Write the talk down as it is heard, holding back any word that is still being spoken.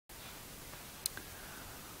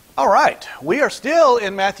All right, we are still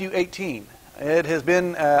in Matthew 18. It has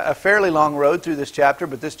been a fairly long road through this chapter,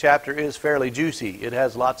 but this chapter is fairly juicy. It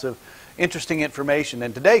has lots of interesting information,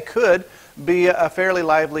 and today could be a fairly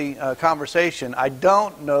lively conversation. I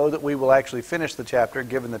don't know that we will actually finish the chapter,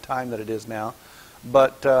 given the time that it is now,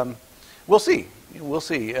 but we'll see. We'll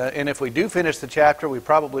see. And if we do finish the chapter, we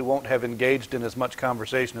probably won't have engaged in as much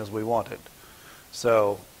conversation as we wanted.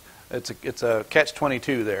 So it's a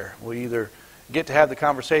catch-22 there. We either get to have the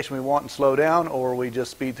conversation we want and slow down, or we just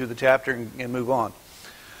speed through the chapter and move on.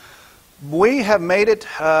 We have made it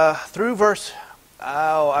through verse,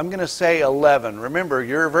 I'm going to say 11. Remember,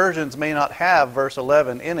 your versions may not have verse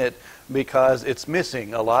 11 in it because it's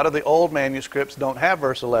missing. A lot of the old manuscripts don't have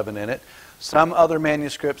verse 11 in it. Some other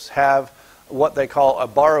manuscripts have what they call a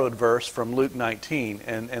borrowed verse from Luke 19,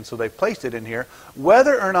 and so they placed it in here.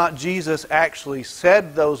 Whether or not Jesus actually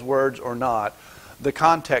said those words or not, the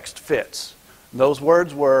context fits. Those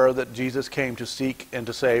words were that Jesus came to seek and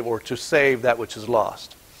to save, or to save that which is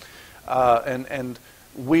lost. And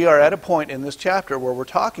we are at a point in this chapter where we're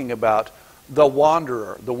talking about the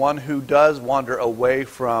wanderer, the one who does wander away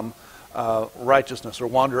from righteousness, or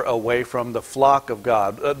wander away from the flock of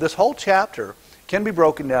God. This whole chapter can be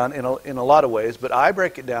broken down in a lot of ways, but I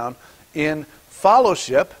break it down in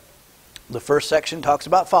fellowship. The first section talks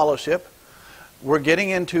about fellowship. We're getting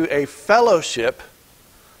into a fellowship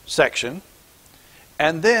section.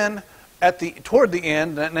 And then toward the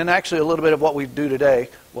end, and actually a little bit of what we do today,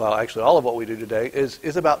 well, actually all of what we do today,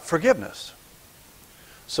 is about forgiveness.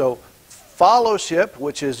 So fellowship,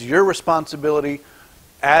 which is your responsibility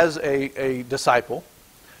as a disciple.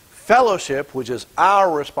 Fellowship, which is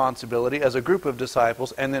our responsibility as a group of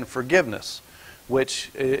disciples. And then forgiveness, which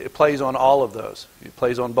it plays on all of those. It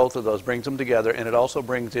plays on both of those, brings them together, and it also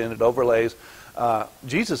it overlays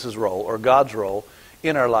Jesus' role, or God's role,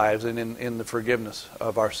 in our lives and in the forgiveness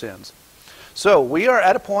of our sins. So we are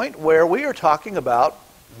at a point where we are talking about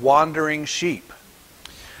wandering sheep.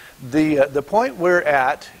 The point we're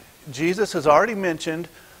at, Jesus has already mentioned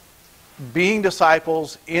being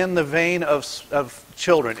disciples in the vein of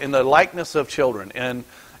children, in the likeness of children, and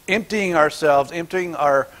emptying ourselves, emptying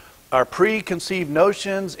our preconceived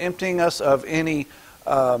notions, emptying us of any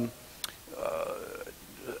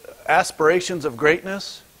aspirations of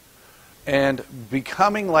greatness, and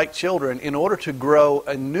becoming like children in order to grow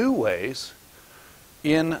in new ways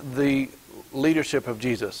in the leadership of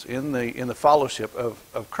Jesus, in the fellowship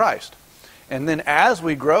of Christ. And then as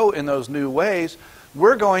we grow in those new ways,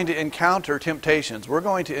 we're going to encounter temptations. We're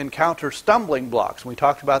going to encounter stumbling blocks. We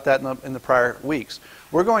talked about that in the prior weeks.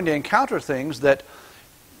 We're going to encounter things that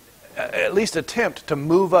at least attempt to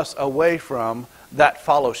move us away from that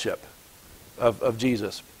fellowship of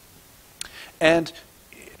Jesus. And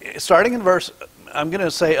starting in verse, I'm going to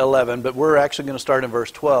say 11, but we're actually going to start in verse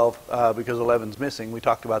 12 because 11's missing. We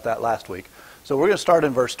talked about that last week. So we're going to start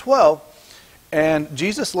in verse 12, and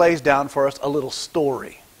Jesus lays down for us a little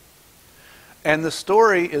story. And the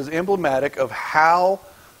story is emblematic of how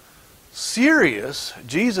serious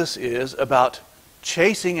Jesus is about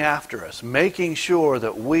chasing after us, making sure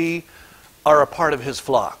that we are a part of His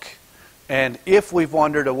flock. And if we've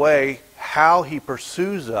wandered away, how He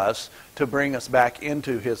pursues us to bring us back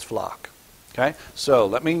into His flock. Okay, so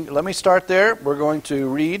let me start there. We're going to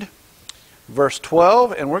read verse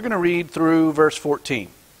 12, and we're going to read through verse 14.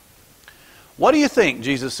 What do you think,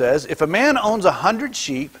 Jesus says, if a man owns 100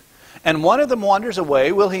 sheep, and one of them wanders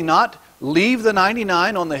away, will he not leave the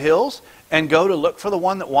 99 on the hills and go to look for the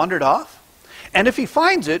one that wandered off? And if he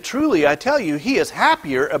finds it, truly I tell you, he is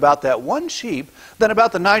happier about that one sheep than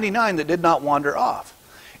about the 99 that did not wander off.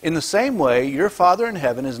 In the same way, your Father in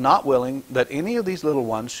heaven is not willing that any of these little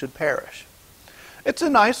ones should perish. It's a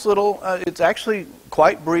nice little, it's actually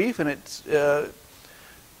quite brief, and it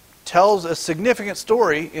tells a significant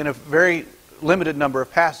story in a very limited number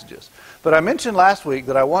of passages. But I mentioned last week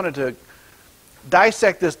that I wanted to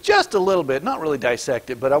dissect this just a little bit, not really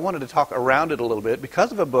dissect it, but I wanted to talk around it a little bit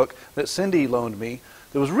because of a book that Cindy loaned me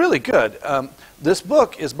that was really good. This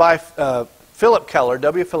book is by Philip Keller,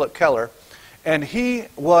 W. Philip Keller, and he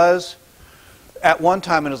was, at one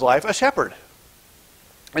time in his life, a shepherd.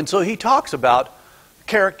 And so he talks about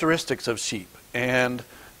characteristics of sheep and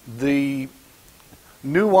the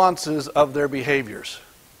nuances of their behaviors.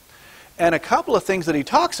 And a couple of things that he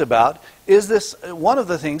talks about is this, one of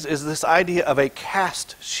the things is this idea of a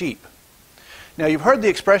cast sheep. Now you've heard the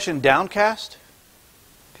expression downcast?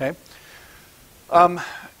 Okay.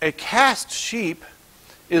 A cast sheep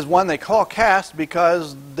is one they call cast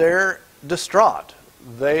because they're distraught.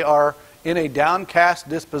 They are in a downcast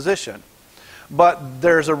disposition. But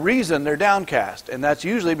there's a reason they're downcast, and that's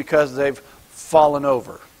usually because they've fallen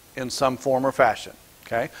over. in some form or fashion.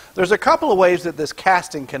 Okay? There's a couple of ways that this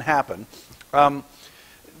casting can happen.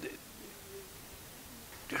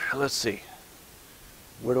 Let's see.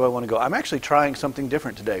 Where do I want to go? I'm actually trying something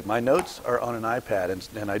different today. My notes are on an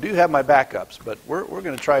iPad, and I do have my backups, but we're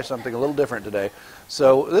going to try something a little different today.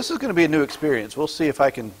 So this is going to be a new experience. We'll see if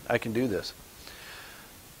I can do this.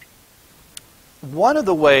 One of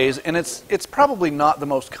the ways, and it's probably not the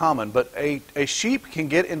most common, but a sheep can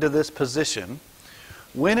get into this position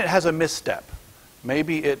when it has a misstep.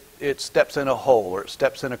 Maybe it steps in a hole, or it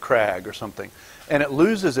steps in a crag or something, and it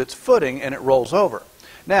loses its footing and it rolls over.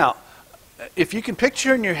 Now, if you can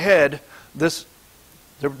picture in your head this,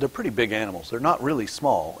 they're pretty big animals. They're not really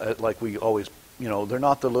small, like we always, they're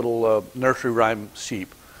not the little nursery rhyme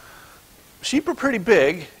sheep. Sheep are pretty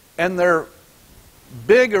big, and they're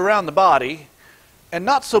big around the body and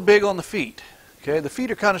not so big on the feet. Okay, the feet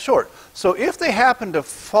are kind of short. So if they happen to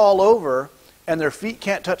fall over and their feet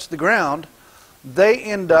can't touch the ground, they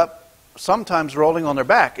end up sometimes rolling on their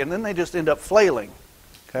back, and then they just end up flailing.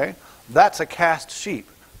 Okay, that's a cast sheep.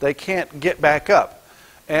 They can't get back up.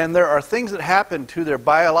 And there are things that happen to their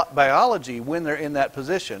biology when they're in that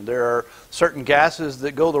position. There are certain gases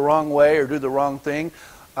that go the wrong way or do the wrong thing.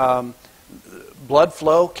 Blood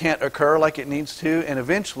flow can't occur like it needs to, and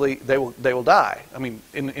eventually they will die. I mean,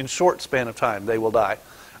 in short span of time, they will die.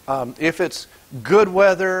 If it's good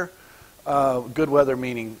weather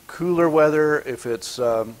meaning cooler weather, if it's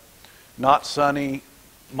not sunny,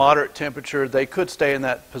 moderate temperature, they could stay in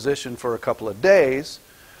that position for a couple of days.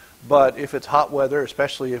 But if it's hot weather,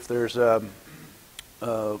 especially if there's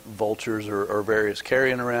vultures or various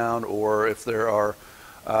carrion around, or if there are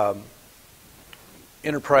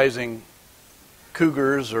enterprising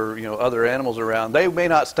cougars or other animals around, they may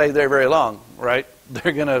not stay there very long, right?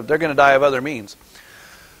 They're gonna die of other means.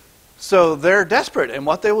 So they're desperate, and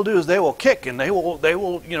what they will do is they will kick and they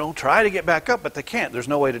will try to get back up, but they can't. There's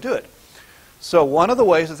no way to do it. So one of the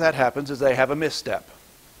ways that happens is they have a misstep.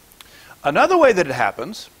 Another way that it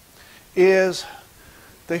happens is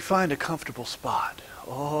they find a comfortable spot.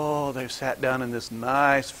 Oh, they've sat down in this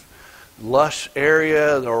nice, lush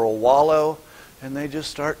area or a wallow, and they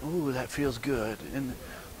just start, ooh, that feels good. And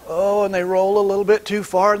they roll a little bit too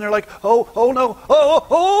far, and they're like, oh no,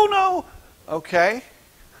 oh no. Okay?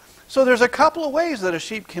 So there's a couple of ways that a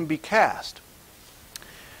sheep can be cast.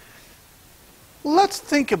 Let's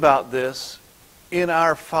think about this in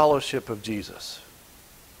our fellowship of Jesus.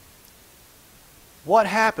 What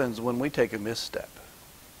happens when we take a misstep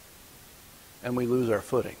and we lose our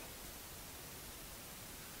footing?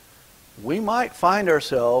 We might find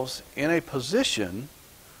ourselves in a position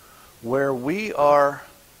where we are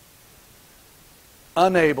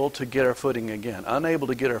unable to get our footing again, unable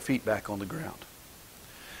to get our feet back on the ground.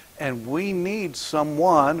 And we need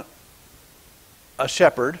someone, a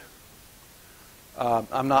shepherd.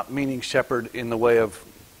 I'm not meaning shepherd in the way of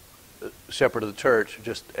shepherd of the church,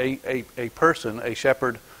 just a person, a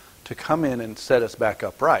shepherd, to come in and set us back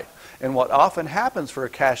upright. And what often happens for a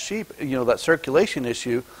cast sheep, that circulation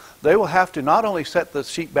issue, they will have to not only set the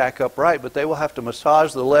sheep back upright, but they will have to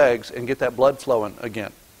massage the legs and get that blood flowing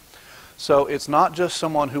again. So it's not just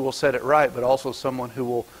someone who will set it right, but also someone who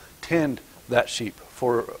will tend that sheep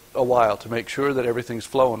for a while to make sure that everything's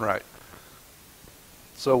flowing right.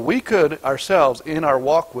 So we could ourselves, in our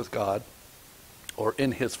walk with God, or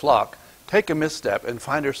in His flock, take a misstep and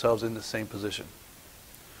find ourselves in the same position.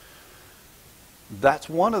 That's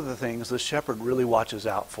one of the things the shepherd really watches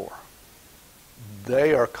out for.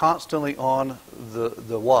 They are constantly on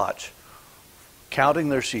the watch, counting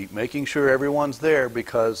their sheep, making sure everyone's there,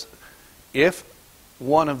 because if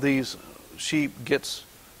one of these sheep gets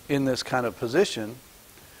in this kind of position,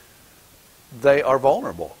 they are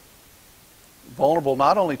vulnerable. Vulnerable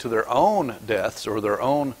not only to their own deaths or their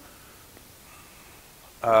own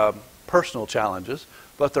personal challenges,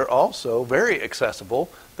 but they're also very accessible.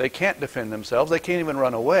 They can't defend themselves. They can't even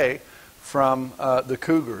run away from the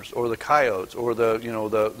cougars or the coyotes or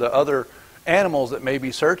the other animals that may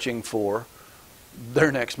be searching for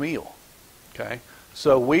their next meal. Okay,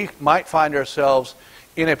 so we might find ourselves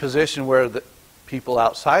in a position where the people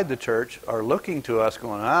outside the church are looking to us,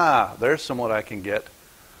 going, there's someone I can get.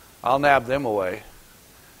 I'll nab them away,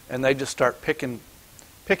 and they just start picking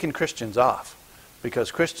Christians off,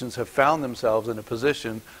 because Christians have found themselves in a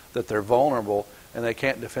position that they're vulnerable and they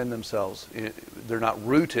can't defend themselves. They're not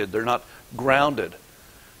rooted, they're not grounded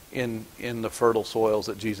in the fertile soils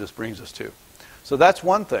that Jesus brings us to. So that's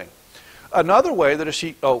one thing. Another way that a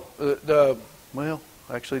sheep, I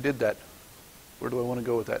actually did that. Where do I want to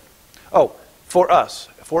go with that? For us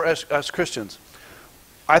Christians,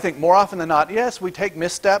 I think more often than not, yes, we take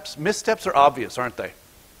missteps. Missteps are obvious, aren't they?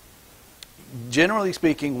 generally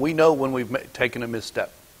speaking, we know when we've taken a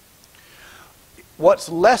misstep. What's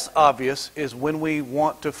less obvious is when we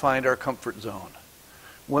want to find our comfort zone.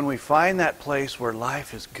 When we find that place where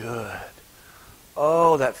life is good.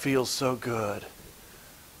 Oh, that feels so good.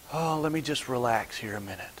 Oh, let me just relax here a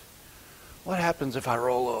minute. What happens if I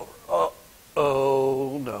roll over?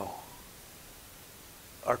 Oh no.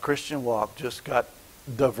 Our Christian walk just got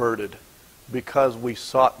diverted because we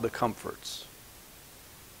sought the comforts.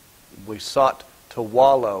 We sought to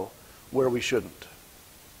wallow where we shouldn't.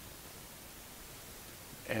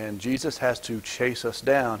 And Jesus has to chase us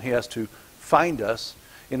down. He has to find us.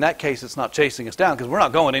 In that case, it's not chasing us down because we're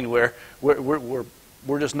not going anywhere. We're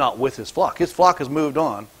just not with his flock. His flock has moved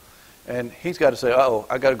on. And he's got to say, oh,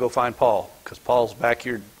 I got to go find Paul because Paul's back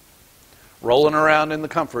here rolling around in the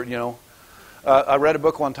comfort, you know. I read a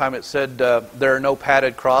book one time. It said there are no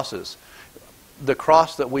padded crosses. The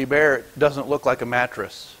cross that we bear doesn't look like a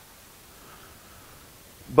mattress.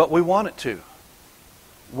 But we want it to.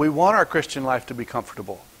 We want our Christian life to be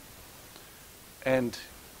comfortable. And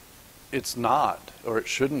it's not, or it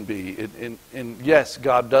shouldn't be. And yes,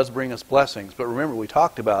 God does bring us blessings. But remember, we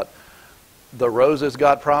talked about the roses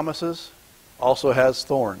God promises also has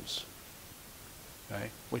thorns. Okay?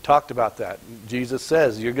 We talked about that. Jesus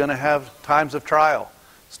says you're going to have times of trial.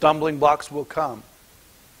 Stumbling blocks will come.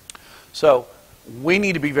 So we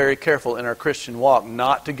need to be very careful in our Christian walk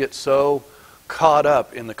not to get so caught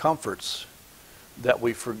up in the comforts that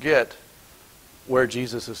we forget where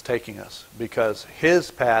Jesus is taking us. Because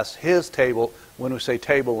his path, his table, when we say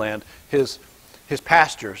tableland, his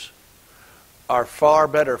pastures are far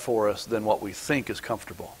better for us than what we think is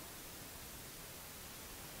comfortable.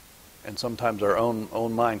 And sometimes our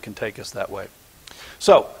own mind can take us that way.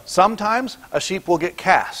 So, sometimes a sheep will get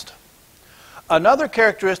cast. Another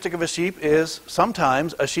characteristic of a sheep is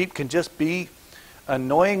sometimes a sheep can just be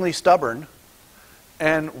annoyingly stubborn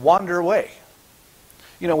and wander away.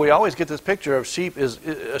 You know, we always get this picture of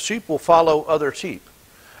a sheep will follow other sheep.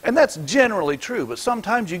 And that's generally true, but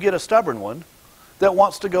sometimes you get a stubborn one that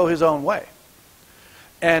wants to go his own way.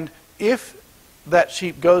 And if that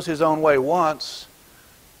sheep goes his own way once,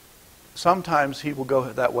 sometimes he will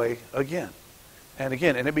go that way again and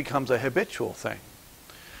again, and it becomes a habitual thing.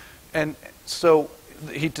 And so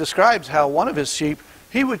he describes how one of his sheep,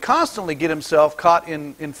 he would constantly get himself caught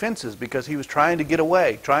in fences because he was trying to get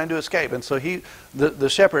away, trying to escape. And so the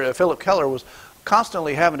shepherd, Philip Keller, was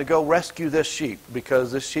constantly having to go rescue this sheep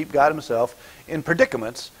because this sheep got himself in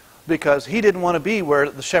predicaments because he didn't want to be where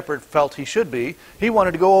the shepherd felt he should be. He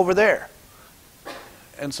wanted to go over there.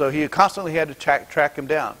 And so he constantly had to track him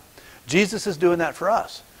down. Jesus is doing that for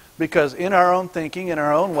us because in our own thinking, in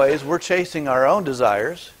our own ways, we're chasing our own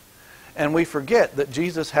desires. And we forget that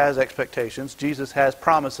Jesus has expectations, Jesus has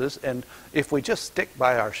promises, and if we just stick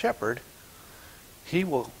by our shepherd, he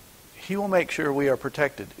will make sure we are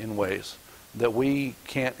protected in ways that we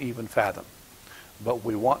can't even fathom. But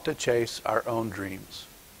we want to chase our own dreams.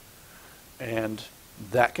 And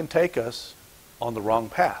that can take us on the wrong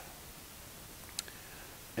path.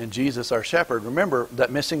 And Jesus, our shepherd, remember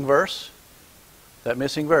that missing verse? That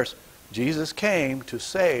missing verse. Jesus came to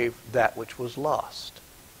save that which was lost.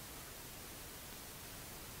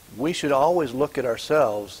 We should always look at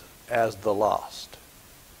ourselves as the lost.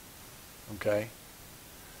 Okay?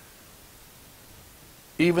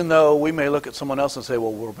 Even though we may look at someone else and say,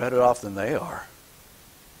 well, we're better off than they are.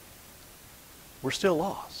 We're still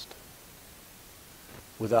lost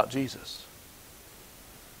without Jesus.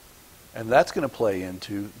 And that's going to play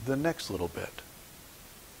into the next little bit.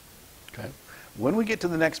 Okay? When we get to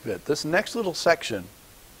the next bit, this next little section,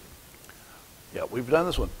 yeah, we've done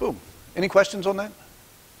this one. Boom. Any questions on that?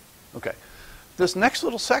 Okay. This next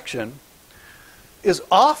little section is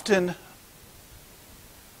often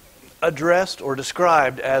addressed or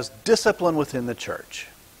described as discipline within the church.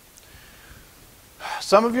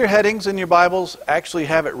 Some of your headings in your Bibles actually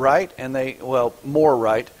have it right, and more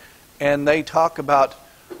right, and they talk about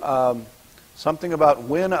something about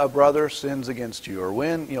when a brother sins against you, or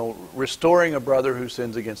when, restoring a brother who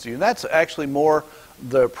sins against you. And that's actually more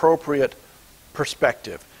the appropriate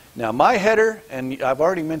perspective. Now, my header, and I've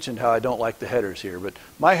already mentioned how I don't like the headers here, but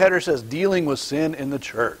my header says dealing with sin in the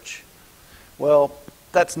church. Well,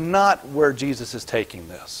 that's not where Jesus is taking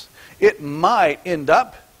this. It might end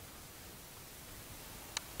up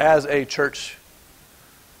as a church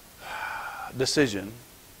decision,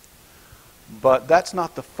 but that's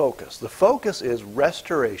not the focus. The focus is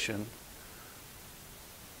restoration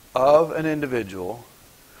of an individual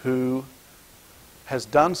who has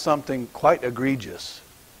done something quite egregious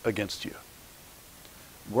against you.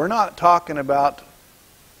 We're not talking about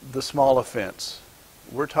the small offense.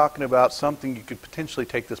 we're talking about something you could potentially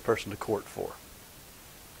take this person to court for.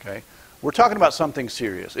 Okay? We're talking about something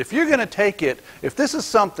serious. If you're going to take it, if this is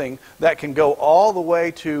something that can go all the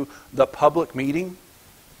way to the public meeting,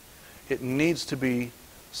 it needs to be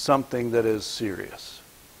something that is serious.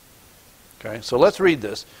 Okay? So let's read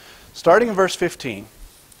this. Starting in verse 15,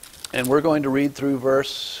 and we're going to read through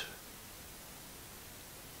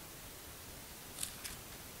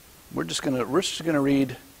we're just going to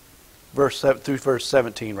read through verse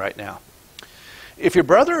 17 right now. If your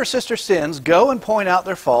brother or sister sins, go and point out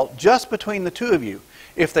their fault just between the two of you.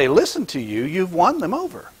 If they listen to you, you've won them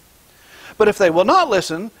over. But if they will not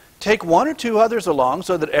listen, take one or two others along,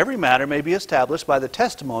 so that every matter may be established by the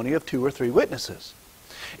testimony of 2 or 3 witnesses.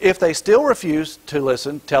 If they still refuse to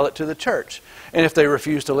listen, tell it to the church. And if they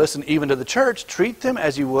refuse to listen even to the church, treat them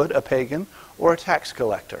as you would a pagan or a tax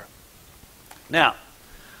collector. Now,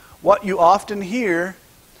 what you often hear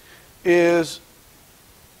is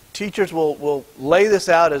teachers will lay this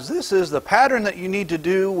out as this is the pattern that you need to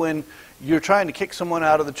do when you're trying to kick someone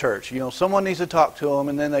out of the church. You know, someone needs to talk to them,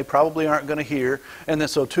 and then they probably aren't going to hear. And then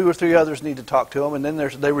so 2 or 3 others need to talk to them, and then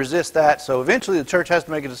they resist that. So eventually the church has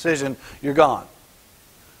to make a decision. You're gone.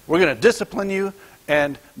 We're going to discipline you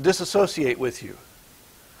and disassociate with you.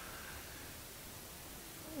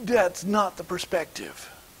 That's not the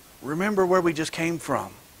perspective. Remember where we just came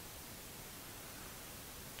from.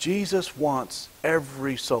 Jesus wants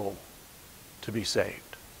every soul to be saved.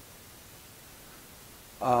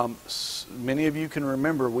 Many of you can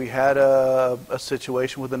remember we had a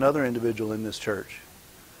situation with another individual in this church.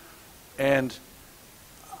 And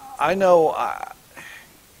I know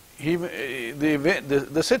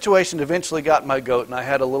the situation eventually got my goat, and I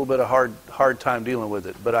had a little bit of hard time dealing with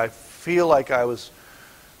it. But I feel like I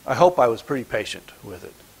hope I was pretty patient with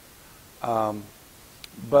it.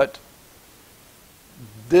 But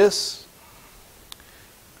this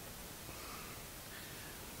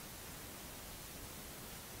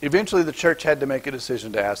eventually the church had to make a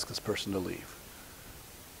decision to ask this person to leave.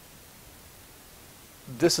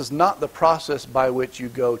 This is not the process by which you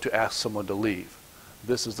go to ask someone to leave.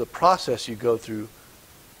 This is the process you go through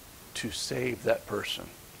to save that person,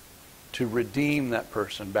 to redeem that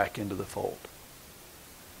person back into the fold.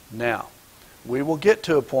 Now, we will get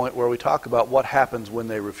to a point where we talk about what happens when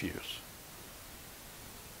they refuse.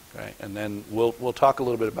 Okay, and then we'll talk a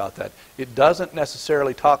little bit about that. It doesn't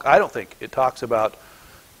necessarily talk, I don't think it talks about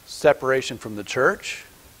separation from the church,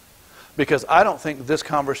 because I don't think this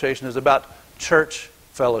conversation is about church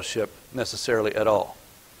fellowship necessarily at all.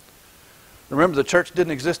 Remember, the church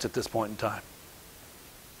didn't exist at this point in time.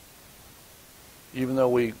 Even though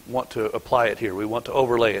we want to apply it here, we want to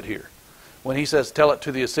overlay it here. When he says tell it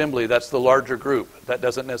to the assembly, that's the larger group. That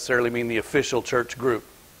doesn't necessarily mean the official church group,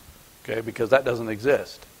 okay, because that doesn't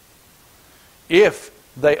exist. If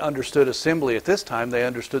they understood assembly at this time, they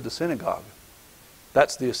understood the synagogue.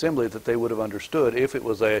 That's the assembly that they would have understood if it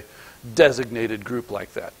was a designated group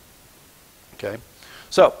like that. Okay?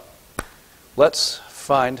 So, let's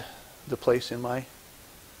find the place in my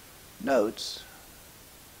notes.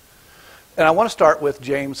 And I want to start with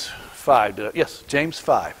James 5. Yes, James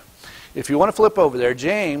 5. If you want to flip over there,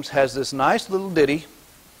 James has this nice little ditty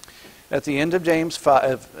at the end of James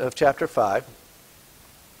 5, of chapter 5.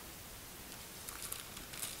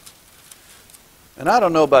 And I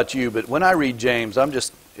don't know about you, but when I read James,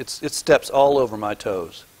 it steps all over my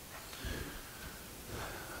toes.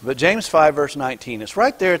 But James 5, verse 19, it's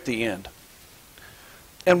right there at the end.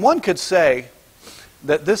 And one could say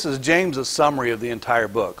that this is James's summary of the entire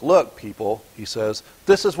book. Look, people, he says,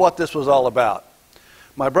 this is what this was all about.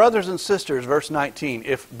 My brothers and sisters, verse 19,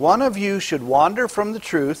 if one of you should wander from the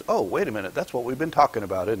truth, oh, wait a minute, that's what we've been talking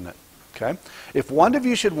about, isn't it? Okay? If one of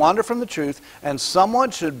you should wander from the truth and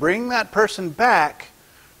someone should bring that person back,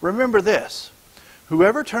 remember this.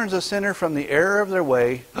 Whoever turns a sinner from the error of their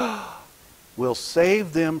way will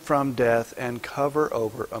save them from death and cover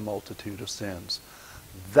over a multitude of sins.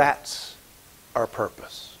 That's our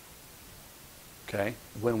purpose. Okay?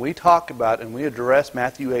 When we talk about and we address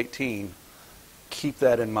Matthew 18, keep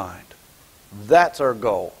that in mind. That's our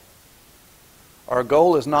goal. Our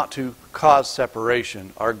goal is not to cause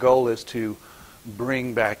separation. Our goal is to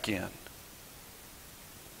bring back in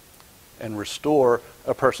and restore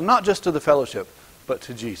a person, not just to the fellowship, but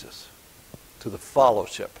to Jesus, to the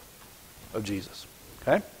fellowship of Jesus.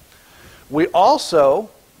 Okay? We also,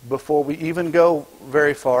 before we even go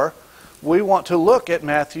very far, we want to look at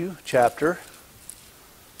Matthew chapter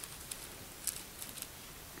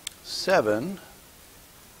 7.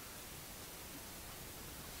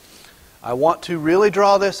 I want to really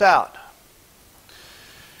draw this out.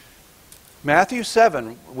 Matthew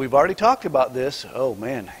 7, we've already talked about this. Oh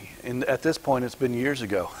man, at this point it's been years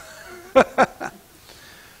ago.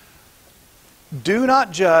 Do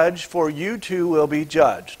not judge, for you too will be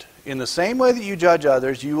judged. In the same way that you judge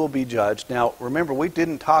others, you will be judged. Now, remember, we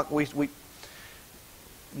didn't talk. When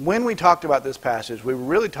we talked about this passage, we were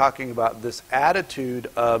really talking about this attitude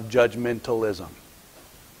of judgmentalism.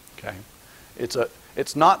 Okay,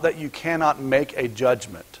 it's not that you cannot make a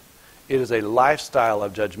judgment. It is a lifestyle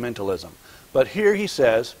of judgmentalism. But here he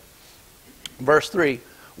says, verse 3,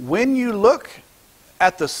 when you look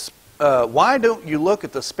at the why don't you look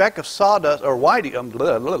at the speck of sawdust, or why do you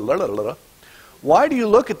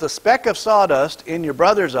look at the speck of sawdust in your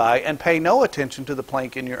brother's eye and pay no attention to the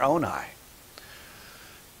plank in your own eye?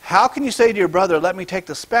 How can you say to your brother, let me take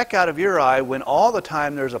the speck out of your eye, when all the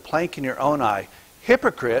time there's a plank in your own eye?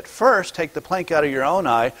 Hypocrite, first take the plank out of your own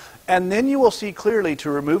eye, and then you will see clearly to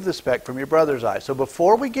remove the speck from your brother's eye. So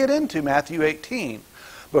before we get into Matthew 18,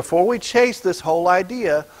 before we chase this whole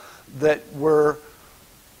idea that we're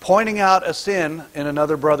pointing out a sin in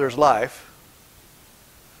another brother's life,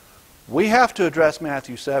 we have to address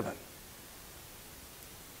Matthew 7.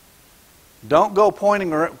 Don't go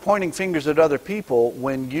pointing fingers at other people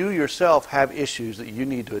when you yourself have issues that you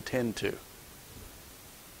need to attend to.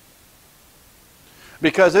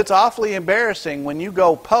 Because it's awfully embarrassing when you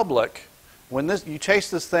go public, when you chase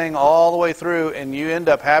this thing all the way through and you end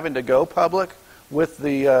up having to go public with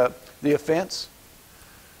the offense.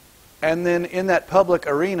 And then in that public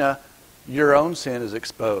arena, your own sin is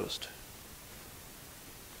exposed.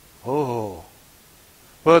 Oh,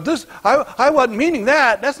 but this, I wasn't meaning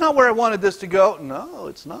that. That's not where I wanted this to go. No,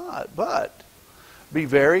 it's not. But be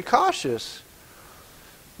very cautious.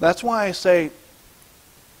 That's why I say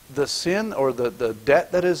the sin or the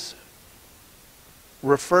debt that is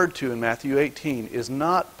referred to in Matthew 18 is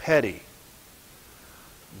not petty.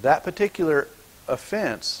 That particular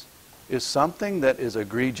offense is something that is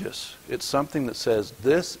egregious. It's something that says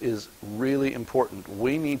this is really important.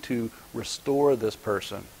 We need to restore this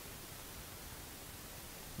person,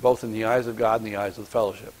 both in the eyes of God and the eyes of the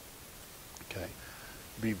fellowship. Okay.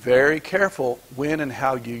 Be very careful when and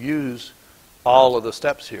how you use all of the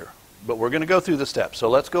steps here. But we're going to go through the steps. So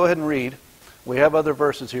let's go ahead and read. We have other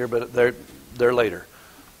verses here, but they're later.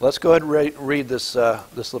 Let's go ahead and read this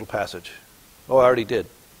little passage. Oh, I already did.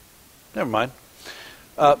 Never mind.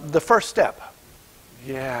 The first step.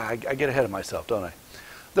 Yeah, I get ahead of myself, don't I?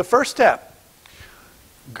 The first step.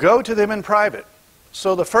 Go to them in private.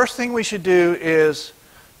 So the first thing we should do is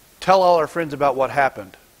tell all our friends about what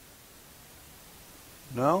happened.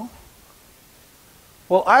 No?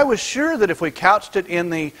 Well, I was sure that if we couched it in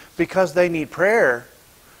the because they need prayer,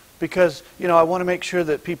 because, I want to make sure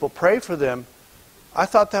that people pray for them, I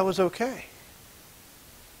thought that was okay.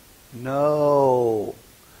 No.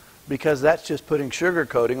 Because that's just putting sugar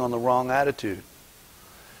coating on the wrong attitude.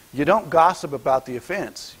 You don't gossip about the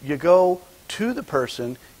offense. You go to the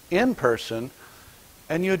person, in person,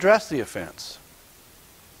 and you address the offense.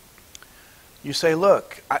 You say,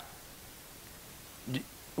 look,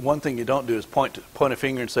 one thing you don't do is point a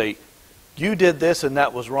finger and say, you did this and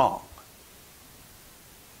that was wrong.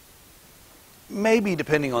 Maybe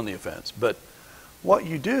depending on the offense. But what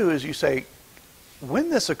you do is you say, when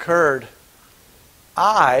this occurred,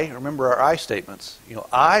 remember our I statements,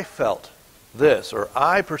 I felt this or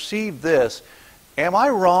I perceived this. Am I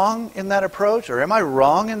wrong in that approach or am I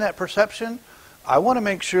wrong in that perception? I want to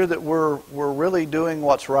make sure that we're really doing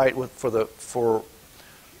what's right for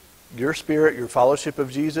your spirit, your fellowship of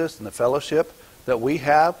Jesus, and the fellowship that we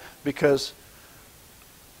have, because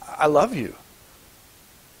I love you.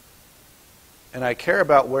 And I care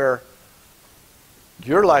about where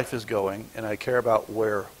your life is going, and I care about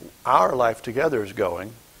where our life together is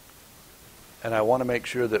going, and I want to make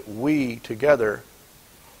sure that we together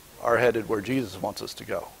are headed where Jesus wants us to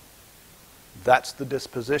go. That's the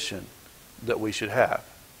disposition that we should have.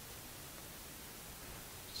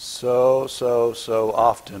 So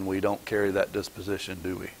often we don't carry that disposition,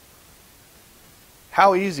 do we?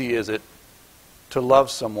 How easy is it to love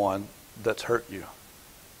someone that's hurt you?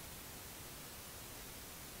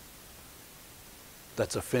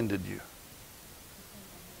 That's offended you?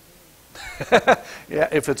 Yeah,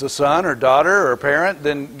 if it's a son or daughter or a parent,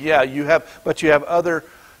 then yeah, you have other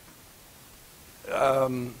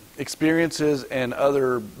experiences and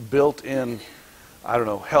other built-in,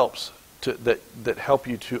 helps that help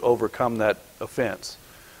you to overcome that offense.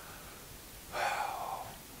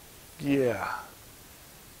 Yeah.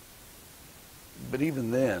 But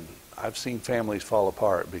even then, I've seen families fall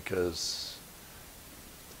apart because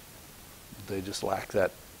they just lack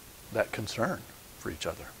that concern for each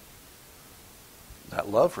other, that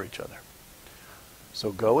love for each other.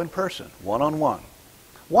 So go in person, one-on-one.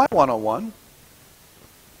 Why one-on-one?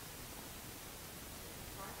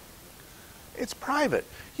 It's private.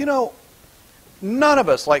 You know, none of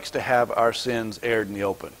us likes to have our sins aired in the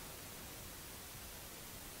open.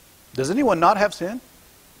 Does anyone not have sin?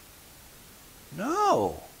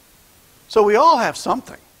 No. So we all have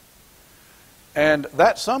something. And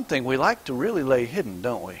that something we like to really lay hidden,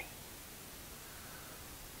 don't we?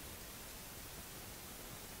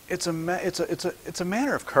 It's a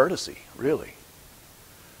matter of courtesy, really.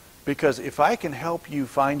 Because if I can help you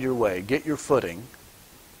find your way, get your footing,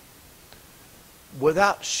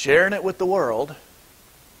 without sharing it with the world,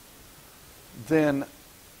 then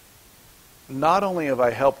not only have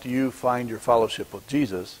I helped you find your fellowship with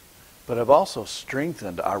Jesus, but I've also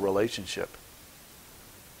strengthened our relationship.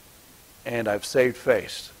 And I've saved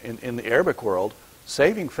face. In the Arabic world,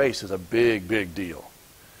 saving face is a big, big deal.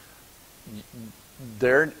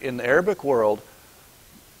 In the Arabic world,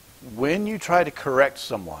 when you try to correct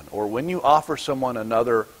someone or when you offer someone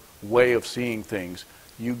another way of seeing things,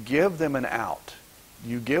 you give them an out.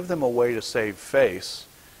 You give them a way to save face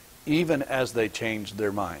even as they change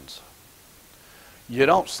their minds. You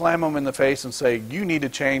don't slam them in the face and say, you need to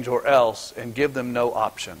change or else, and give them no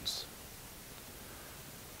options.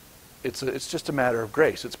 It's just a matter of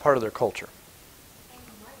grace. It's part of their culture.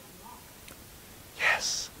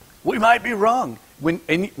 Yes. We might be wrong.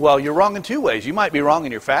 Well, you're wrong in two ways. You might be wrong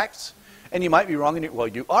in your facts, and you might be wrong in your... Well,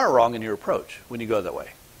 you are wrong in your approach when you go that way.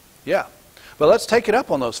 Yeah. But let's take it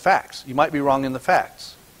up on those facts. You might be wrong in the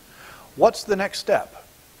facts. What's the next step?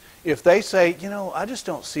 If they say, you know, I just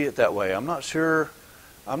don't see it that way. I'm not sure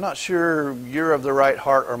you're of the right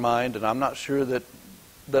heart or mind, and I'm not sure that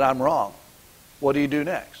I'm wrong. What do you do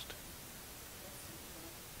next?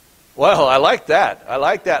 Well, I like that. I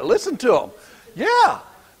like that. Listen to them. Yeah.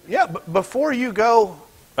 Yeah, but before you go,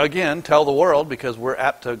 again, tell the world, because we're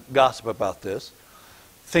apt to gossip about this,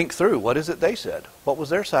 think through, what is it they said? What was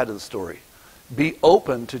their side of the story? Be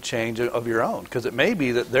open to change of your own, because it may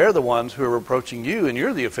be that they're the ones who are approaching you and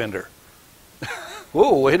you're the offender.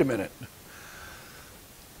 Whoa, wait a minute.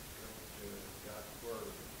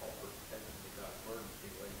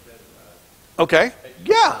 Okay,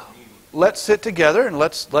 yeah. Let's sit together and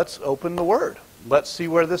let's open the Word. Let's see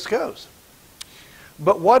where this goes.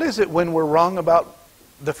 But what is it when we're wrong about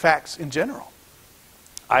the facts in general?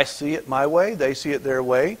 I see it my way, they see it their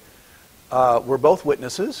way. We're both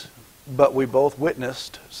witnesses, but we both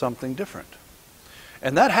witnessed something different.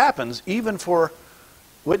 And that happens even for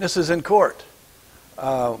witnesses in court.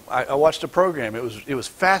 I watched a program. It was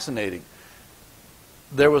fascinating.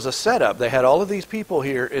 There was a setup. They had all of these people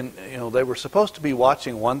here, and they were supposed to be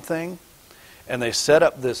watching one thing, and they set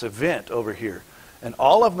up this event over here. And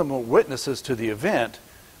all of them were witnesses to the event.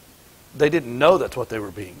 They didn't know that's what they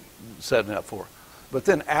were being set up for. But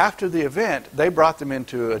then after the event, they brought them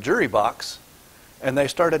into a jury box, and they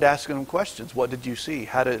started asking them questions. What did you see?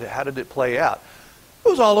 How did it play out? It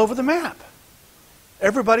was all over the map.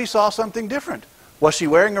 Everybody saw something different. Was she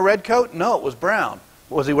wearing a red coat? No, it was brown.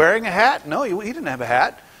 Was he wearing a hat? No, he didn't have a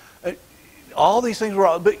hat. All these things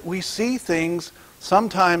were... But we see things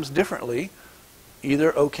sometimes differently,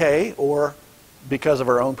 either okay or because of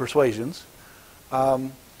our own persuasions.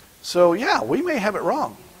 So yeah, we may have it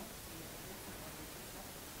wrong.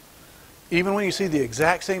 Even when you see the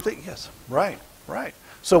exact same thing. Yes, right.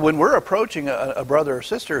 So when we're approaching a brother or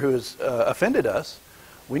sister who has offended us,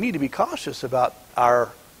 we need to be cautious about our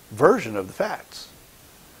version of the facts.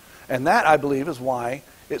 And that, I believe, is why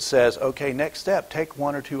it says, okay, next step, take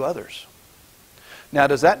one or two others. Now,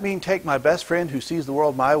 does that mean take my best friend who sees the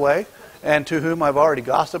world my way and to whom I've already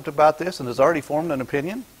gossiped about this and has already formed an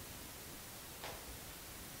opinion?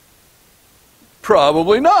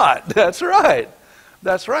 Probably not. That's right.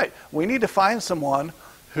 That's right. We need to find someone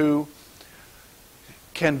who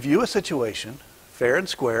can view a situation fair and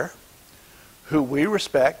square, who we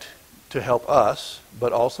respect to help us,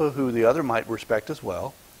 but also who the other might respect as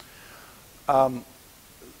well.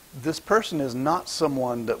 This person is not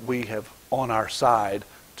someone that we have on our side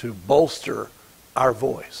to bolster our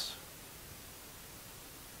voice.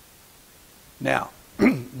 Now,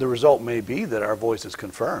 the result may be that our voice is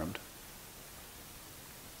confirmed,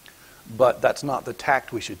 but that's not the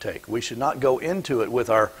tact we should take. We should not go into it with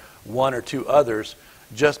our one or two others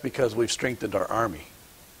just because we've strengthened our army.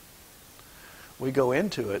 We go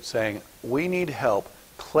into it saying, we need help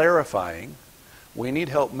clarifying. We need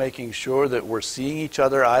help making sure that we're seeing each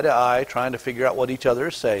other eye to eye, trying to figure out what each other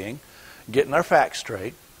is saying, getting our facts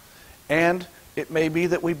straight, and it may be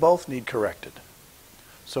that we both need corrected.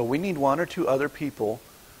 So we need one or two other people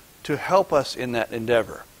to help us in that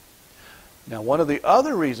endeavor. Now, one of the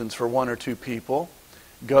other reasons for one or two people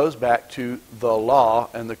goes back to the law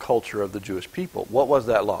and the culture of the Jewish people. What was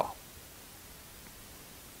that law?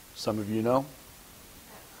 Some of you know?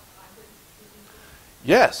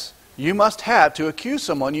 Yes. You must have, to accuse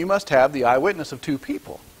someone, you must have the eyewitness of two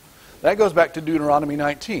people. That goes back to Deuteronomy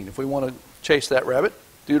 19. If we want to chase that rabbit,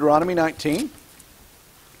 Deuteronomy 19,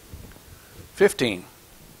 15.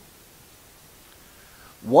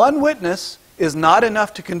 One witness is not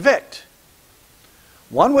enough to convict.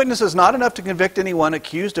 One witness is not enough to convict anyone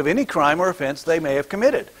accused of any crime or offense they may have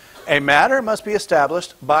committed. A matter must be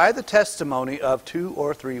established by the testimony of 2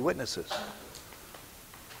 or 3 witnesses.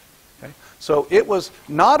 Okay? So it was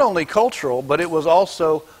not only cultural, but it was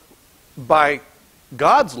also by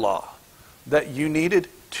God's law that you needed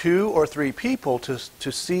 2 or 3 people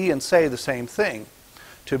to see and say the same thing,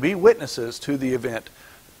 to be witnesses to the event,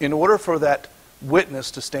 in order for that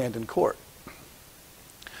witness to stand in court.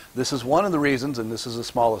 This is one of the reasons, and this is a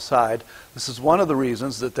small aside, this is one of the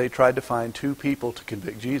reasons that they tried to find 2 people to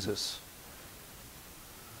convict Jesus.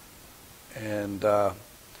 And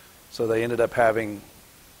so they ended up having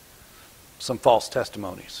some false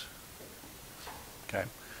testimonies. Okay?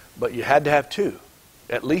 But you had to have 2,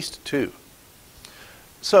 at least 2.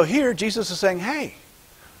 So here Jesus is saying, hey,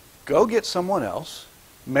 go get someone else,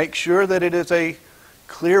 make sure that it is a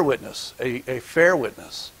clear witness, a fair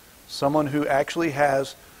witness, someone who actually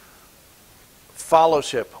has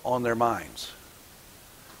fellowship on their minds,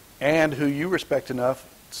 and who you respect enough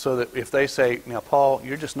so that if they say, now Paul,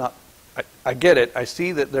 you're just not, I get it, I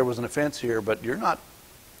see that there was an offense here, but you're not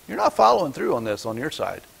following through on this on your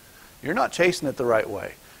side. You're not chasing it the right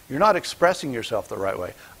way. You're not expressing yourself the right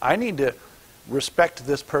way. I need to respect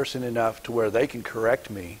this person enough to where they can correct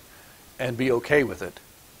me and be okay with it.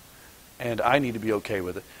 And I need to be okay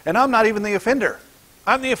with it. And I'm not even the offender.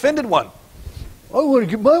 I'm the offended one. I want to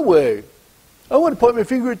get my way. I want to point my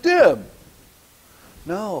finger at them.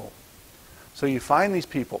 No. So you find these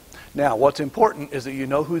people. Now, what's important is that you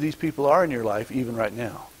know who these people are in your life, even right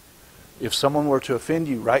now. If someone were to offend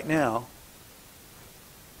you right now,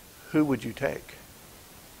 who would you take?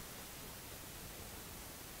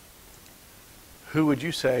 Who would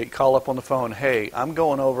you say, call up on the phone, hey, I'm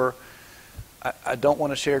going over, I don't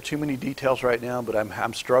want to share too many details right now, but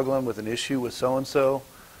I'm struggling with an issue with so-and-so.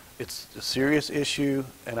 It's a serious issue,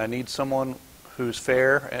 and I need someone who's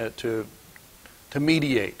fair to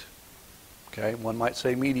mediate. Okay, one might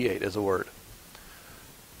say mediate as a word.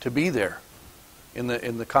 To be there in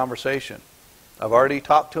the conversation. I've already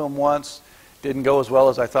talked to him once. Didn't go as well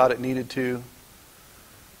as I thought it needed to.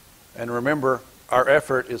 And remember, our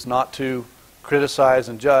effort is not to criticize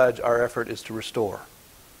and judge. Our effort is to restore.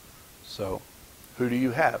 So, who do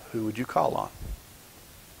you have? Who would you call on?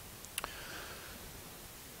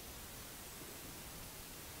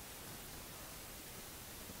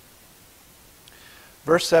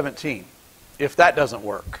 Verse 17. If that doesn't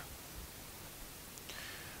work,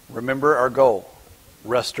 remember our goal.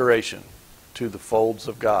 Restoration to the folds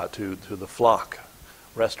of God, to the flock.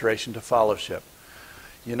 Restoration to fellowship.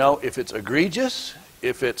 You know, if it's egregious,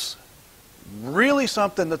 if it's really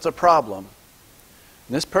something that's a problem,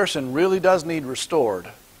 and this person really does need restored,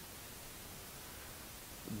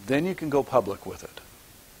 then you can go public with it.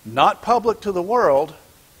 Not public to the world,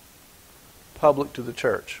 public to the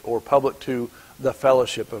church, or public to the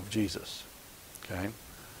fellowship of Jesus. Okay?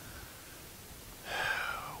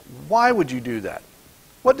 Why would you do that?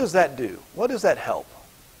 What does that do? What does that help?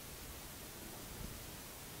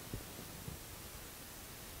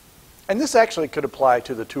 And this actually could apply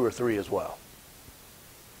to the 2 or 3 as well.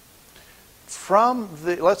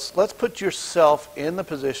 Let's put yourself in the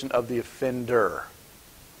position of the offender,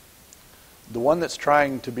 the one that's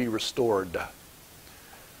trying to be restored.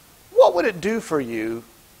 What would it do for you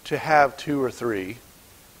to have 2 or 3,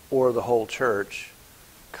 or the whole church,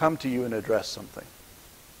 come to you and address something?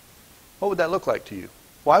 What would that look like to you?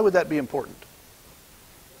 Why would that be important?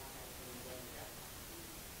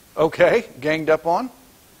 Okay, ganged up on?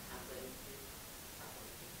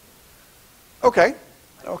 Okay,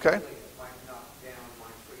 okay.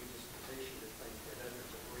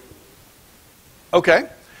 Okay,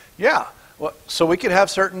 yeah. Well, so we could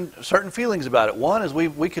have certain feelings about it. One is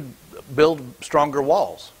we could build stronger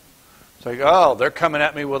walls. It's like, oh, they're coming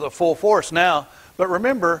at me with a full force now. But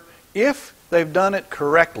remember, if they've done it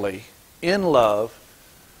correctly, in love,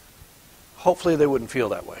 hopefully they wouldn't feel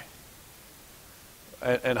that way.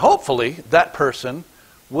 And hopefully that person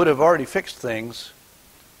would have already fixed things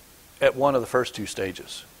at one of the first 2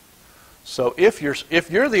 stages. So if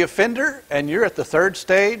you're the offender and you're at the 3rd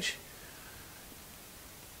stage,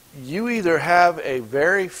 you either have a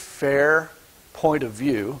very fair point of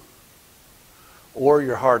view, or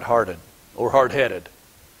you're hard-hearted or hard-headed.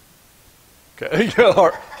 Okay,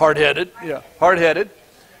 hard-headed. Yeah, hard-headed.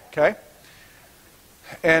 Okay.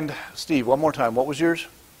 And Steve, one more time. What was yours?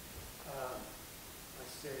 I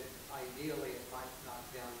said ideally it might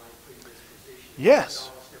knock down my previous position. Yes.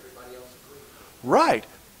 Almost everybody else agrees. Right.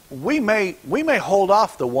 We may hold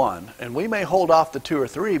off the one, and we may hold off the two or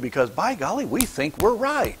three because, by golly, we think we're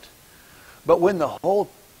right. But when the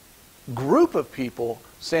whole group of people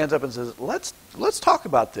stands up and says, let's talk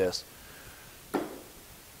about this.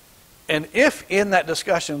 And if in that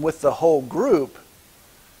discussion with the whole group,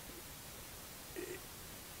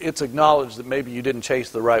 it's acknowledged that maybe you didn't chase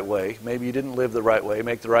the right way, maybe you didn't live the right way,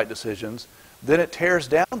 make the right decisions, then it tears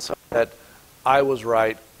down some of that I was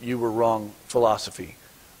right, you were wrong philosophy.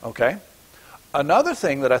 Okay? Another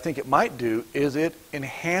thing that I think it might do is it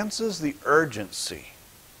enhances the urgency.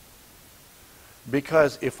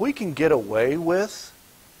 Because if we can get away with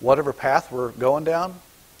whatever path we're going down,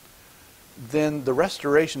 then the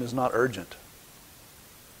restoration is not urgent.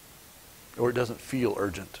 Or it doesn't feel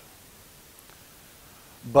urgent.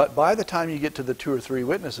 But by the time you get to the two or three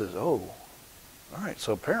witnesses, oh, all right,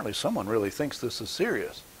 so apparently someone really thinks this is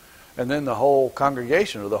serious. And then the whole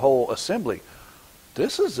congregation or the whole assembly,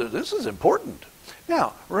 this is important.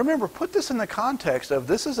 Now, remember, put this in the context of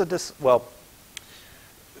this is the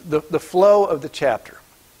flow of the chapter.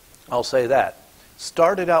 I'll say that.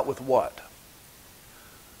 Started out with what?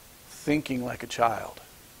 Thinking like a child.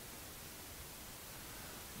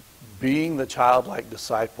 Being the childlike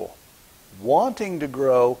disciple. Wanting to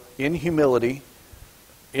grow in humility,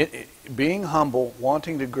 being humble,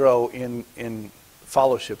 wanting to grow in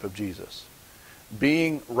fellowship of Jesus.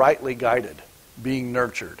 Being rightly guided, being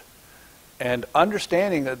nurtured. And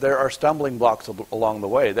understanding that there are stumbling blocks along the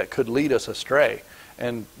way that could lead us astray.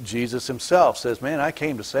 And Jesus himself says, man, I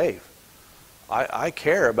came to save. I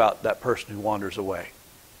care about that person who wanders away.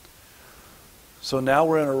 So now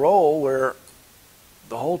we're in a role where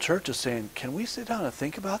the whole church is saying, can we sit down and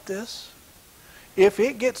think about this? If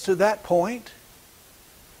it gets to that point,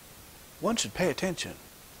 one should pay attention.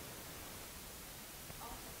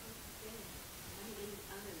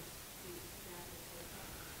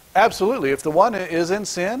 Absolutely. If the one is in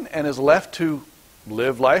sin and is left to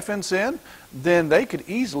live life in sin, then they could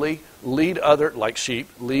easily lead other, like sheep,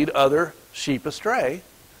 lead other sheep astray.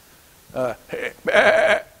 Hey,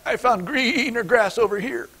 I found greener grass over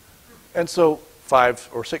here. And so 5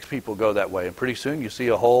 or 6 people go that way. And pretty soon you see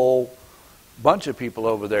a whole bunch of people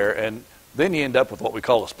over there. And then you end up with what we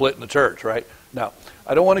call a split in the church, right? Now,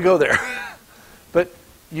 I don't want to go there. But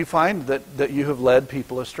you find that you have led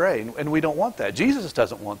people astray. And we don't want that. Jesus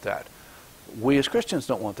doesn't want that. We as Christians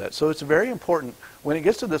don't want that. So it's very important. When it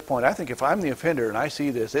gets to this point, I think if I'm the offender and I see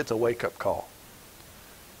this, it's a wake-up call.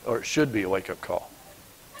 Or it should be a wake-up call.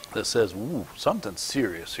 That says, ooh, something's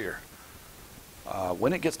serious here.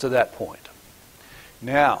 When it gets to that point.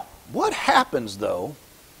 Now, what happens, though,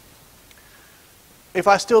 if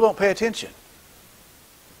I still don't pay attention?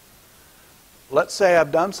 Let's say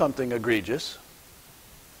I've done something egregious,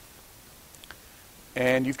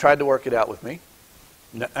 and you've tried to work it out with me.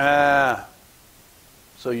 Nuh-uh.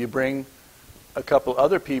 So you bring a couple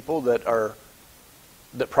other people that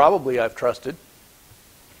probably I've trusted.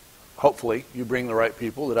 Hopefully, you bring the right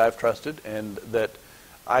people that I've trusted and that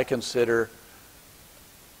I consider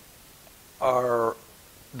are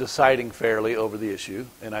deciding fairly over the issue,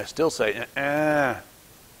 and I still say,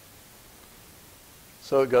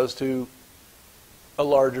 So it goes to a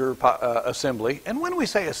larger assembly. And when we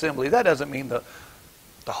say assembly, that doesn't mean the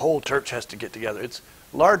whole church has to get together. It's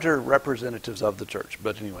larger representatives of the church.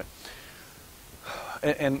 But anyway.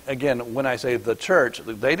 And again, when I say the church,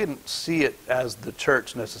 they didn't see it as the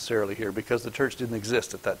church necessarily here because the church didn't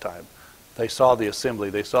exist at that time. They saw the assembly.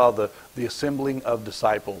 They saw the assembling of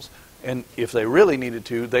disciples. And if they really needed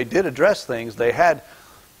to, they did address things. They had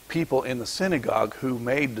people in the synagogue who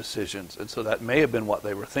made decisions. And so that may have been what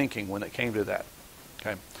they were thinking when it came to that.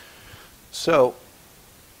 Okay. So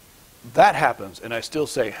that happens, and I still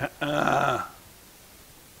say,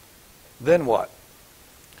 then what?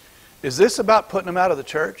 Is this about putting them out of the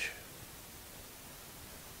church?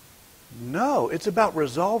 No, it's about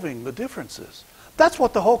resolving the differences. That's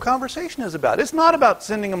what the whole conversation is about. It's not about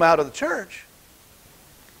sending them out of the church.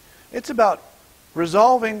 It's about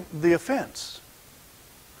resolving the offense.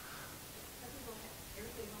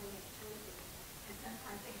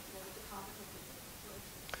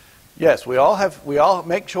 Yes, we all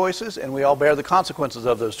make choices, and we all bear the consequences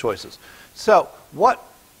of those choices. So, what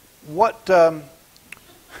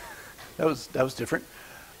that was different.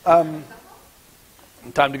 Time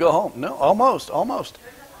to go home. No, almost.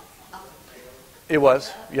 It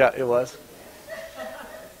was. Yeah, it was.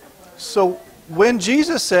 So when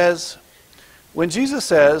Jesus says, When Jesus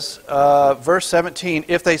says, verse 17,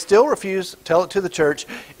 if they still refuse, tell it to the church.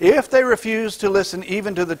 If they refuse to listen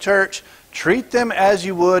even to the church, treat them as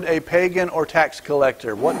you would a pagan or tax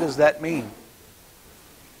collector. What does that mean?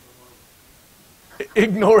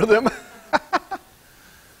 Ignore them.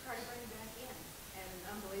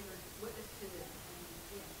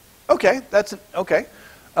 Okay, that's okay.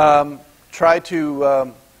 Try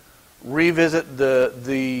to revisit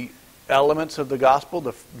the elements of the gospel,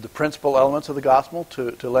 the principal elements of the gospel,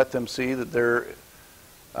 to let them see that they're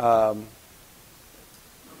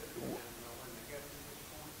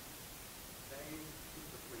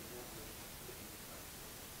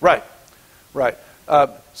right, right.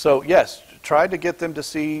 So yes, try to get them to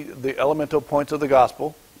see the elemental points of the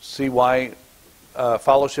gospel, see why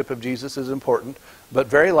fellowship of Jesus is important, but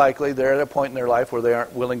very likely they're at a point in their life where they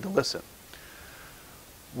aren't willing to listen.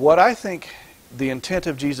 What I think the intent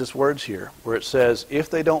of Jesus' words here, where it says, if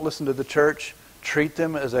they don't listen to the church, treat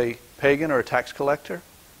them as a pagan or a tax collector,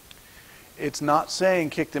 it's not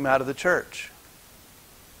saying kick them out of the church.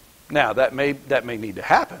 Now, that may need to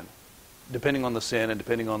happen, depending on the sin and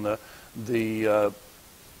depending on the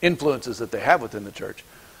influences that they have within the church.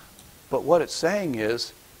 But what it's saying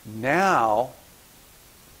is, now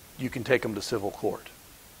you can take them to civil court.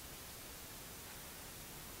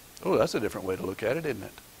 Oh, that's a different way to look at it, isn't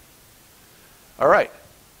it? All right.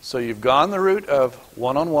 So you've gone the route of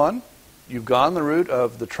one-on-one. You've gone the route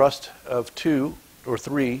of the trust of 2 or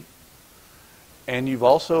 3. And you've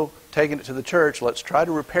also taken it to the church. Let's try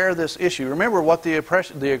to repair this issue. Remember what the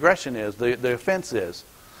aggression is, the offense is.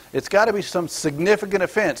 It's got to be some significant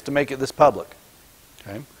offense to make it this public.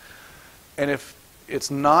 Okay? And if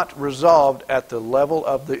it's not resolved at the level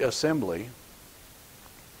of the assembly,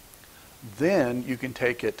 then you can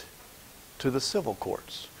take it to the civil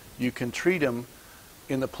courts. You can treat them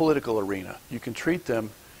in the political arena. You can treat them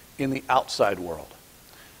in the outside world.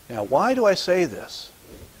 Now, why do I say this?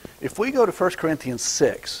 If we go to 1 Corinthians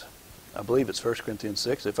 6, I believe it's 1 Corinthians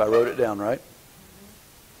 6, if I wrote it down right.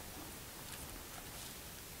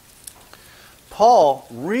 Paul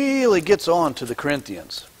really gets on to the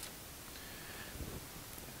Corinthians.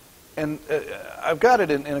 And I've got it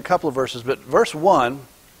in a couple of verses, but verse 1,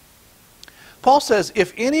 Paul says,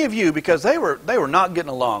 if any of you, because they were not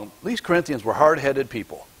getting along, these Corinthians were hard-headed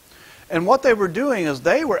people. And what they were doing is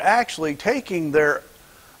they were actually taking their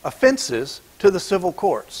offenses to the civil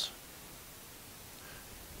courts.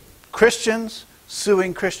 Christians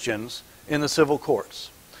suing Christians in the civil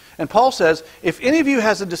courts. And Paul says, if any of you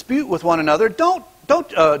has a dispute with one another, do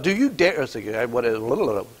you dare...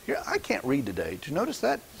 I can't read today. Did you notice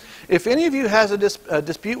that? If any of you has a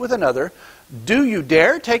dispute with another, do you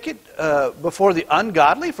dare take it before the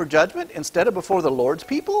ungodly for judgment instead of before the Lord's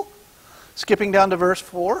people? Skipping down to verse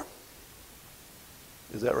 4.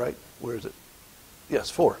 Is that right? Where is it? Yes,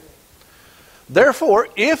 4. Therefore,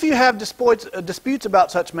 if you have disputes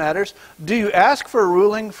about such matters, do you ask for a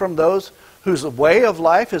ruling from those whose way of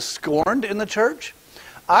life is scorned in the church?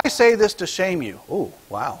 I say this to shame you. Oh,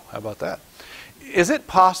 wow. How about that? Is it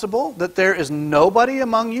possible that there is nobody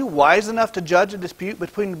among you wise enough to judge a dispute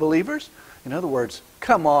between believers? In other words,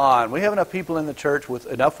 come on. We have enough people in the church with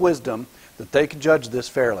enough wisdom that they can judge this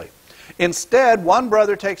fairly. Instead, one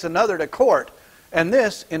brother takes another to court, and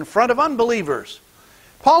this in front of unbelievers.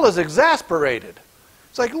 Paul is exasperated.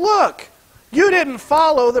 It's like, look, you didn't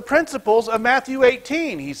follow the principles of Matthew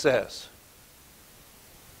 18, he says.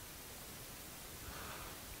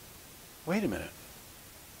 Wait a minute.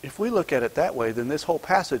 If we look at it that way, then this whole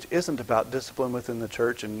passage isn't about discipline within the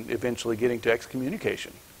church and eventually getting to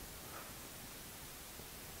excommunication.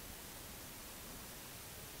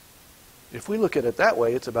 If we look at it that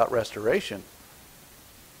way, it's about restoration.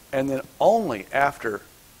 And then only after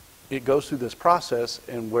it goes through this process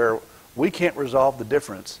and where we can't resolve the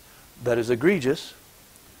difference that is egregious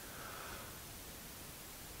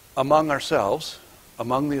among ourselves,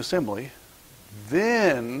 among the assembly,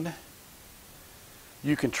 then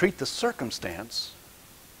you can treat the circumstance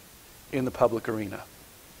in the public arena.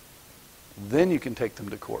 Then you can take them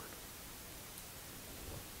to court.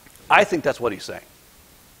 I think that's what he's saying.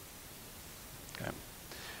 Okay.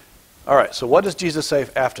 All right, so what does Jesus say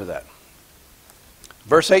after that?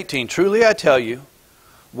 Verse 18, truly I tell you,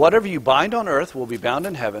 whatever you bind on earth will be bound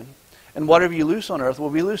in heaven, and whatever you loose on earth will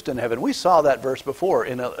be loosed in heaven. We saw that verse before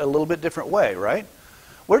in a little bit different way, right?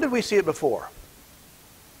 Where did we see it before?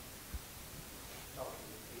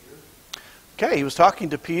 Okay, he was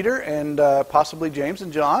talking to Peter and possibly James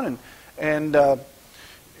and John and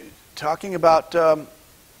talking about...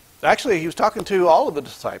 actually, he was talking to all of the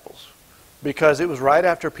disciples because it was right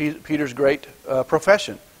after Peter's great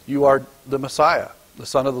profession. You are the Messiah, the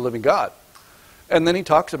Son of the living God. And then he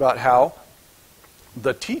talks about how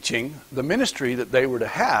the teaching, the ministry that they were to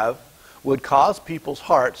have, would cause people's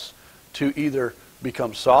hearts to either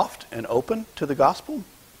become soft and open to the gospel,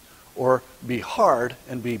 or be hard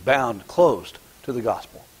and be bound, closed to the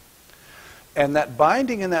gospel. And that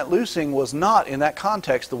binding and that loosing was not, in that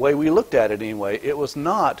context, the way we looked at it anyway, it was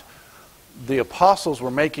not the apostles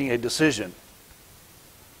were making a decision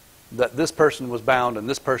that this person was bound and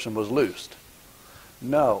this person was loosed.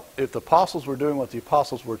 No, if the apostles were doing what the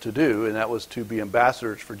apostles were to do, and that was to be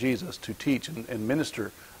ambassadors for Jesus, to teach and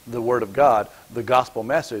minister the Word of God, the gospel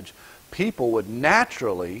message, people would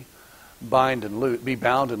naturally be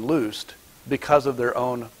bound and loosed because of their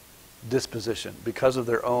own disposition, because of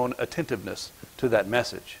their own attentiveness to that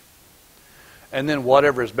message. And then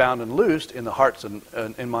whatever is bound and loosed in the hearts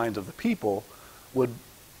and minds of the people would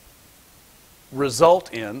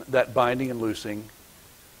result in that binding and loosing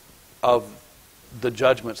of the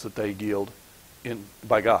judgments that they yield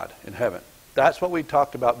by God in heaven. That's what we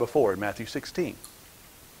talked about before in Matthew 16.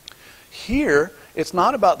 Here, it's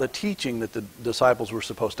not about the teaching that the disciples were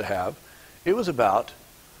supposed to have. It was about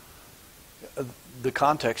the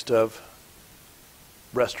context of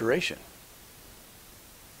restoration.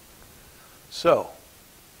 So,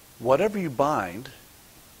 whatever you bind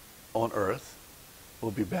on earth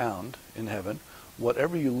will be bound in heaven.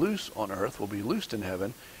 Whatever you loose on earth will be loosed in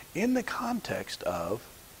heaven, in the context of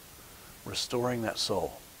restoring that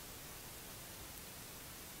soul.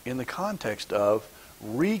 In the context of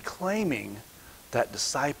reclaiming that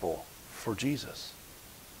disciple for Jesus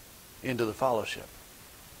into the fellowship.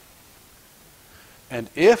 And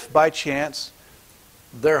if by chance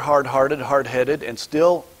they're hard-hearted, hard-headed, and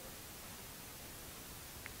still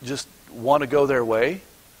just want to go their way,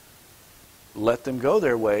 let them go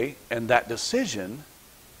their way, and that decision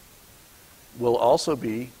will also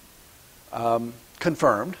be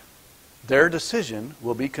confirmed. Their decision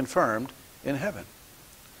will be confirmed in heaven.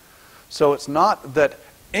 So it's not that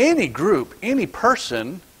any group, any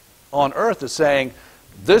person on earth is saying,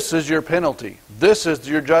 this is your penalty, this is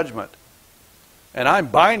your judgment, and I'm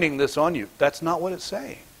binding this on you. That's not what it's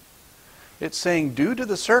saying. It's saying, due to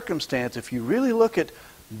the circumstance, if you really look at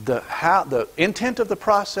the intent of the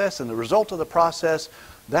process and the result of the process,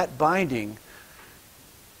 that binding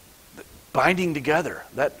together,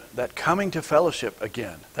 that coming to fellowship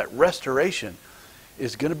again, that restoration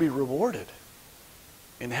is going to be rewarded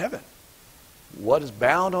in heaven. What is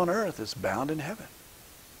bound on earth is bound in heaven.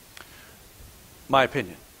 My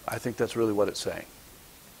opinion. I think that's really what it's saying.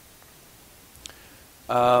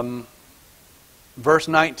 Verse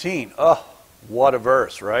 19. Oh, what a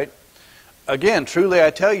verse, right? Again, truly I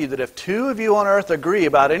tell you that if two of you on earth agree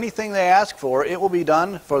about anything they ask for, it will be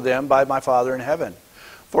done for them by my Father in heaven.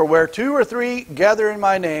 For where two or three gather in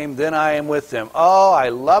my name, then I am with them. Oh, I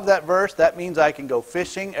love that verse. That means I can go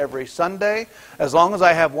fishing every Sunday as long as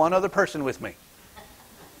I have one other person with me.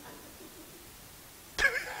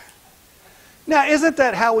 Now, isn't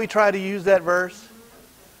that how we try to use that verse?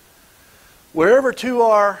 Wherever two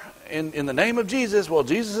are in the name of Jesus, well,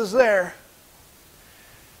 Jesus is there.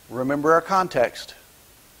 Remember our context.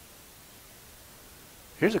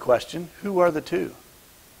 Here's a question. Who are the two?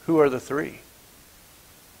 Who are the three?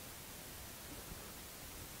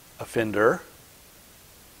 Offender,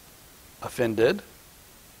 offended,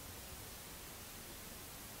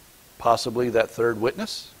 possibly that third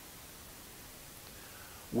witness.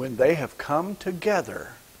 When they have come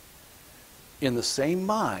together in the same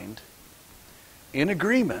mind, in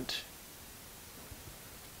agreement,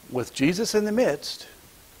 with Jesus in the midst,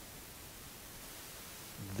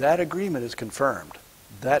 that agreement is confirmed.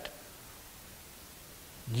 That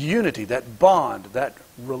unity, that bond, that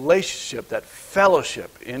relationship, that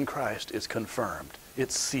fellowship in Christ is confirmed.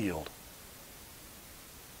 It's sealed.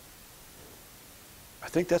 I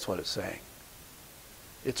think that's what it's saying.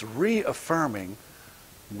 It's reaffirming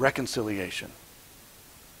reconciliation.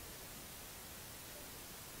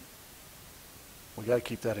 We've got to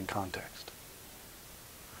keep that in context.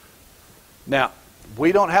 Now,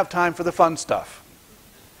 we don't have time for the fun stuff.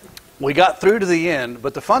 We got through to the end,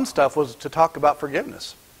 but the fun stuff was to talk about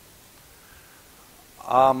forgiveness.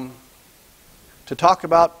 To talk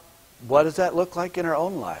about what does that look like in our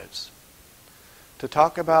own lives. To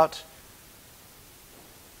talk about,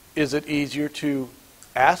 is it easier to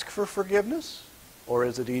ask for forgiveness or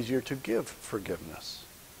is it easier to give forgiveness?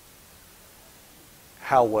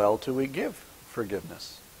 How well do we give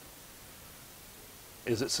forgiveness?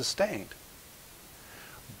 Is it sustained?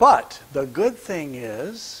 But the good thing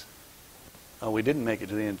is, we didn't make it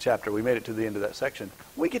to the end of the chapter. We made it to the end of that section.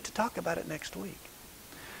 We get to talk about it next week.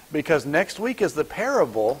 Because next week is the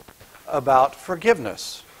parable about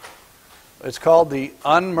forgiveness. It's called the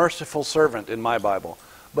unmerciful servant in my Bible.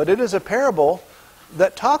 But it is a parable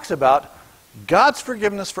that talks about God's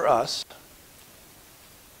forgiveness for us,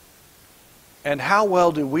 and how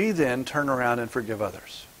well do we then turn around and forgive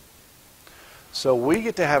others. So we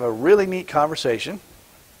get to have a really neat conversation.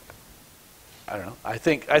 I don't know. I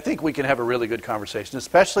think we can have a really good conversation,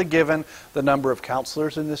 especially given the number of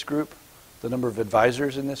counselors in this group, the number of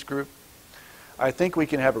advisors in this group. I think we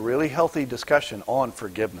can have a really healthy discussion on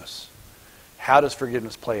forgiveness. How does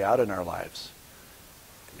forgiveness play out in our lives?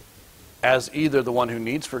 As either the one who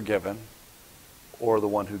needs forgiven or the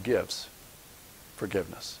one who gives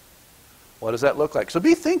forgiveness. What does that look like? So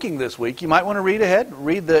be thinking this week. You might want to read ahead.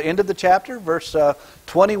 Read the end of the chapter, verse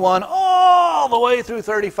 21, all the way through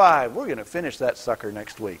 35. We're going to finish that sucker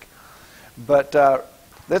next week. But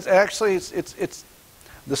that's actually, it's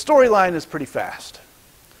the storyline is pretty fast.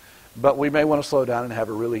 But we may want to slow down and have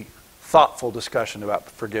a really thoughtful discussion about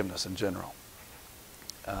forgiveness in general.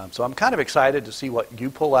 So I'm kind of excited to see what you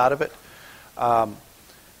pull out of it.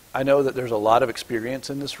 I know that there's a lot of experience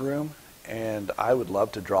in this room, and I would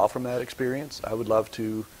love to draw from that experience. I would love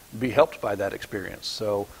to be helped by that experience.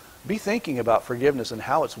 So be thinking about forgiveness and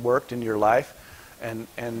how it's worked in your life, and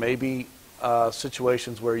maybe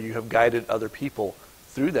situations where you have guided other people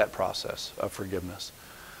through that process of forgiveness.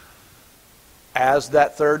 As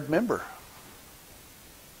that third member.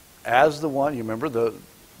 As the one, you remember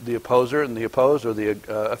the opposer and the opposed, or the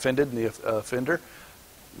offended and the offender.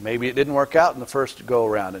 Maybe it didn't work out in the first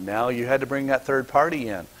go-around, and now you had to bring that third party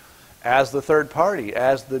in. As the third party,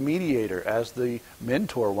 as the mediator, as the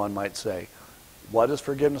mentor, one might say. What does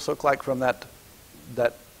forgiveness look like from that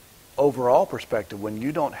overall perspective when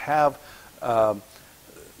you don't have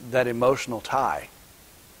that emotional tie?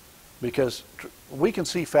 Because we can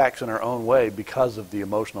see facts in our own way because of the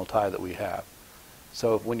emotional tie that we have.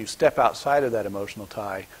 So when you step outside of that emotional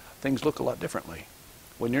tie, things look a lot differently.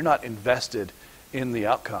 When you're not invested in the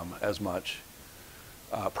outcome as much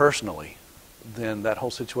personally, then that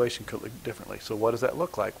whole situation could look differently. So what does that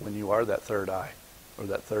look like when you are that third eye or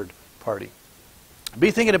that third party?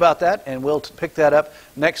 Be thinking about that, and we'll pick that up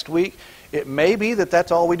next week. It may be that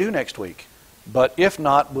that's all we do next week, but if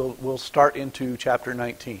not, we'll start into chapter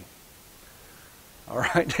 19. All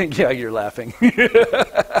right? Yeah, you're laughing.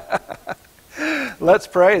 Let's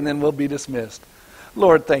pray, and then we'll be dismissed.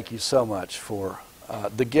 Lord, thank you so much for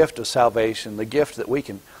the gift of salvation, the gift that we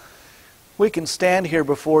can stand here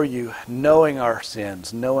before you knowing our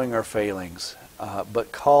sins, knowing our failings,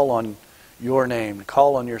 but call on your name,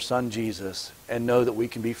 call on your Son Jesus, and know that we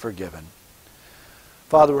can be forgiven.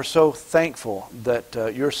 Father, we're so thankful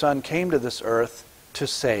that your Son came to this earth to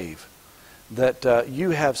save, that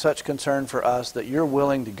you have such concern for us that you're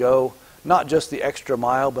willing to go not just the extra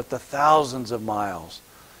mile, but the thousands of miles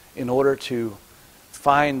in order to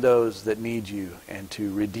find those that need you and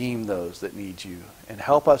to redeem those that need you, and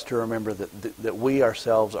help us to remember that we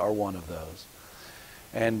ourselves are one of those.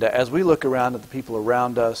 And as we look around at the people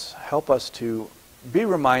around us, help us to be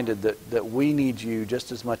reminded that we need you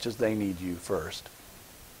just as much as they need you first.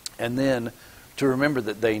 And then to remember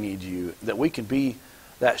that they need you, that we can be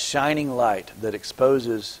that shining light that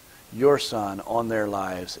exposes your Son on their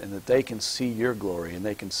lives, and that they can see your glory and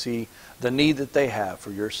they can see the need that they have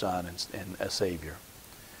for your Son and a Savior.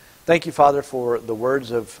 Thank you, Father, for the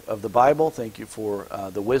words of the Bible. Thank you for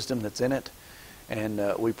the wisdom that's in it.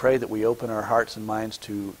 And we pray that we open our hearts and minds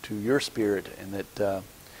to your Spirit, and that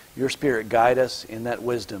your Spirit guide us in that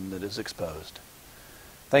wisdom that is exposed.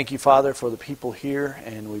 Thank you, Father, for the people here,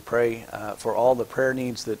 and we pray for all the prayer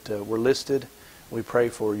needs that were listed. We pray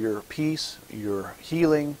for your peace, your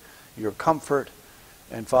healing, your comfort,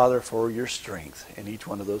 and, Father, for your strength in each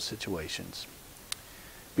one of those situations.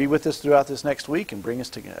 Be with us throughout this next week and bring us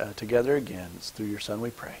together again. It's through your Son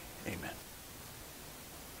we pray. Amen.